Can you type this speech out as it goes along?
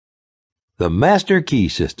The Master Key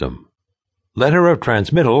System. Letter of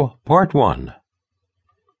Transmittal, Part 1.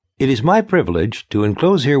 It is my privilege to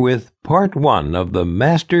enclose herewith Part 1 of the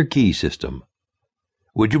Master Key System.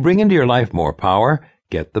 Would you bring into your life more power?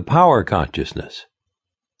 Get the power consciousness.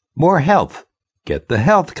 More health? Get the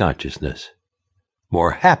health consciousness.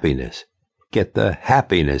 More happiness? Get the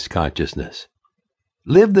happiness consciousness.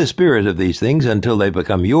 Live the spirit of these things until they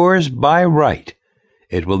become yours by right.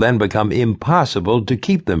 It will then become impossible to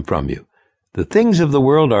keep them from you. The things of the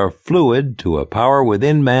world are fluid to a power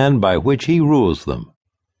within man by which he rules them.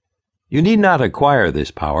 You need not acquire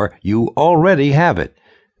this power, you already have it,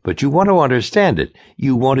 but you want to understand it,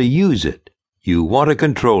 you want to use it, you want to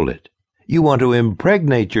control it, you want to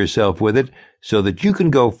impregnate yourself with it so that you can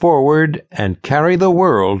go forward and carry the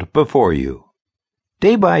world before you.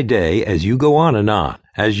 Day by day, as you go on and on,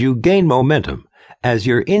 as you gain momentum, as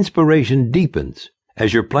your inspiration deepens,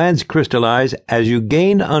 as your plans crystallize, as you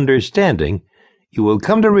gain understanding, you will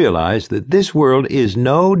come to realize that this world is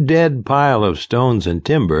no dead pile of stones and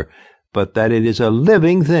timber, but that it is a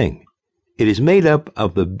living thing. It is made up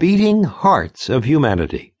of the beating hearts of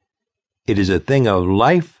humanity. It is a thing of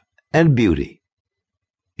life and beauty.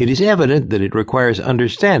 It is evident that it requires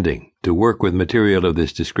understanding to work with material of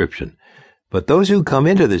this description, but those who come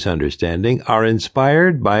into this understanding are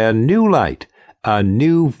inspired by a new light, a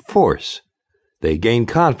new force. They gain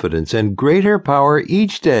confidence and greater power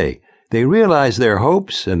each day. They realize their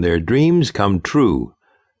hopes and their dreams come true.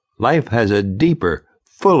 Life has a deeper,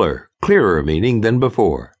 fuller, clearer meaning than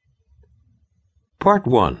before. Part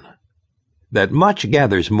 1. That much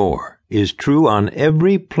gathers more is true on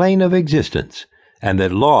every plane of existence, and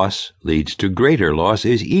that loss leads to greater loss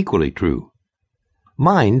is equally true.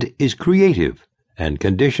 Mind is creative, and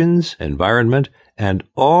conditions, environment, and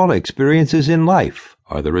all experiences in life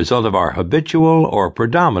are the result of our habitual or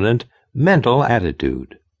predominant mental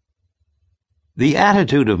attitude. The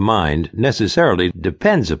attitude of mind necessarily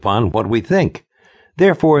depends upon what we think.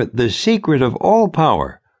 Therefore, the secret of all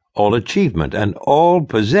power, all achievement, and all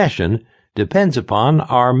possession depends upon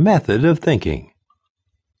our method of thinking.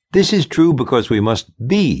 This is true because we must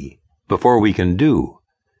be before we can do,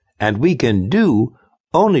 and we can do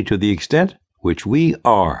only to the extent which we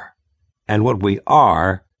are, and what we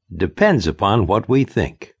are depends upon what we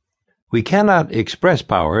think. We cannot express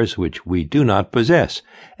powers which we do not possess,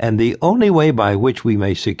 and the only way by which we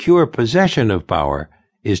may secure possession of power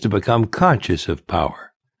is to become conscious of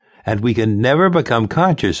power. And we can never become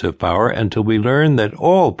conscious of power until we learn that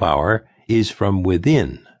all power is from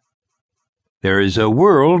within. There is a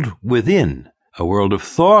world within, a world of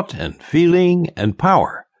thought and feeling and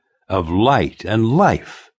power, of light and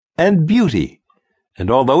life and beauty,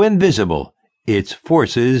 and although invisible, its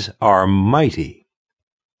forces are mighty.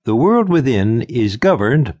 The world within is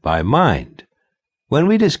governed by mind. When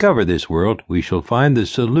we discover this world, we shall find the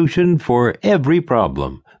solution for every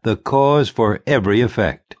problem, the cause for every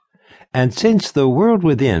effect. And since the world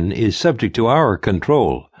within is subject to our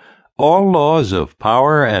control, all laws of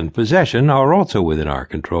power and possession are also within our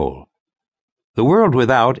control. The world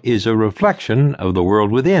without is a reflection of the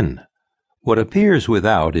world within. What appears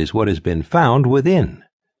without is what has been found within.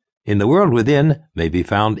 In the world within may be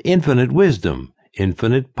found infinite wisdom,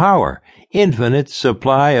 infinite power, infinite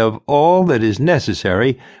supply of all that is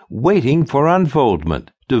necessary, waiting for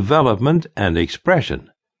unfoldment, development, and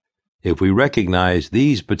expression. If we recognize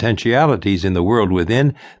these potentialities in the world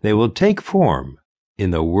within, they will take form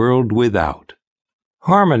in the world without.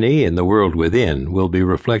 Harmony in the world within will be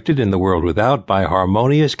reflected in the world without by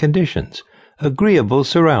harmonious conditions, agreeable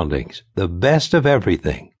surroundings, the best of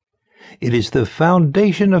everything. It is the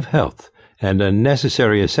foundation of health and a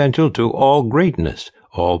necessary essential to all greatness,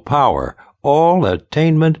 all power, all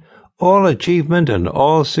attainment, all achievement, and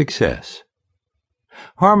all success.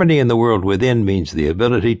 Harmony in the world within means the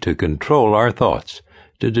ability to control our thoughts,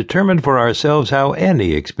 to determine for ourselves how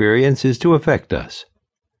any experience is to affect us.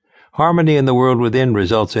 Harmony in the world within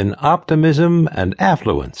results in optimism and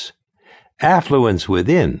affluence. Affluence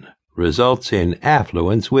within results in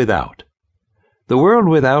affluence without. The world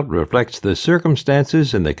without reflects the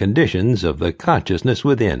circumstances and the conditions of the consciousness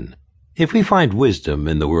within. If we find wisdom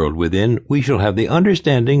in the world within, we shall have the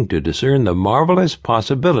understanding to discern the marvelous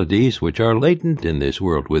possibilities which are latent in this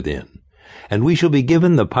world within, and we shall be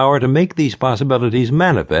given the power to make these possibilities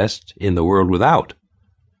manifest in the world without.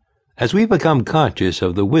 As we become conscious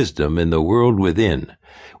of the wisdom in the world within,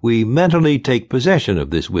 we mentally take possession of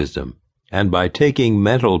this wisdom, and by taking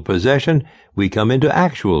mental possession, we come into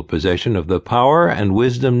actual possession of the power and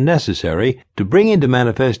wisdom necessary to bring into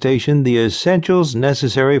manifestation the essentials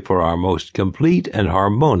necessary for our most complete and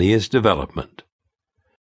harmonious development.